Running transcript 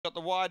Got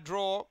the wide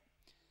draw.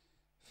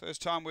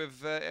 First time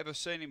we've ever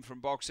seen him from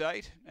box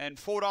 8. And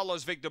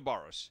 $4 Victor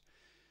Boris.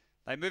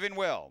 They move in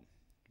well.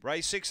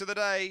 Race 6 of the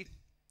day.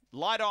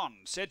 Light on.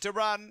 Set to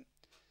run.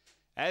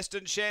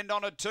 Aston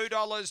Shandon at $2.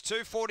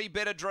 $2.40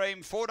 Better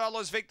Dream.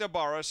 $4 Victor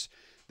Boris.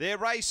 They're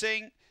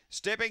racing.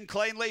 Stepping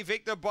cleanly,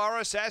 Victor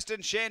Boris.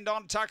 Aston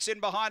Shandon tucks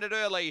in behind it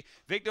early.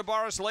 Victor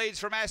Boris leads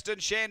from Aston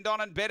Shandon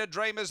and Better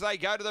Dream as they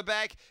go to the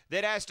back.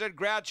 Then Aston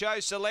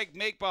Groucho, Select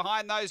Mick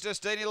behind those,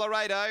 Destiny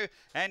Laredo.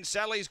 And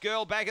Sally's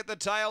Girl back at the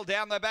tail.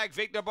 Down the back,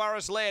 Victor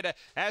Boris led.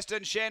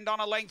 Aston Shandon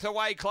a length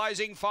away,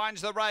 closing,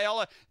 finds the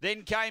rail.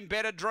 Then came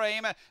Better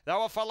Dream. They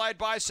were followed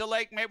by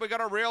Select Mick. We've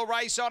got a real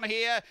race on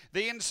here.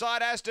 The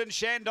inside, Aston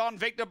Shandon,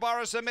 Victor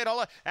Boris the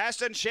middle.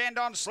 Aston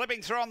Shandon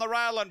slipping through on the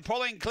rail and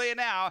pulling clear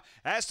now.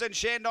 Aston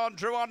Shandon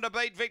drew on to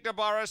beat Victor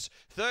Boris.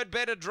 Third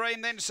Better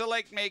Dream, then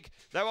Select Mick.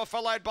 They were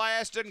followed by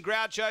Aston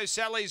Groucho,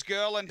 Sally's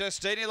Girl, and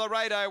Destiny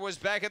Laredo was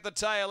back at the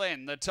tail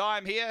end. The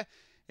time here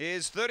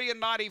is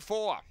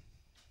 30:94.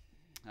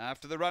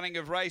 After the running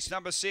of race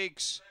number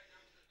 6,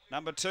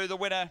 number 2 the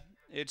winner.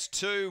 It's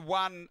 2,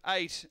 1,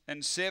 8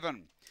 and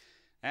 7.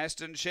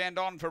 Aston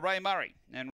Shandon for Ray Murray. And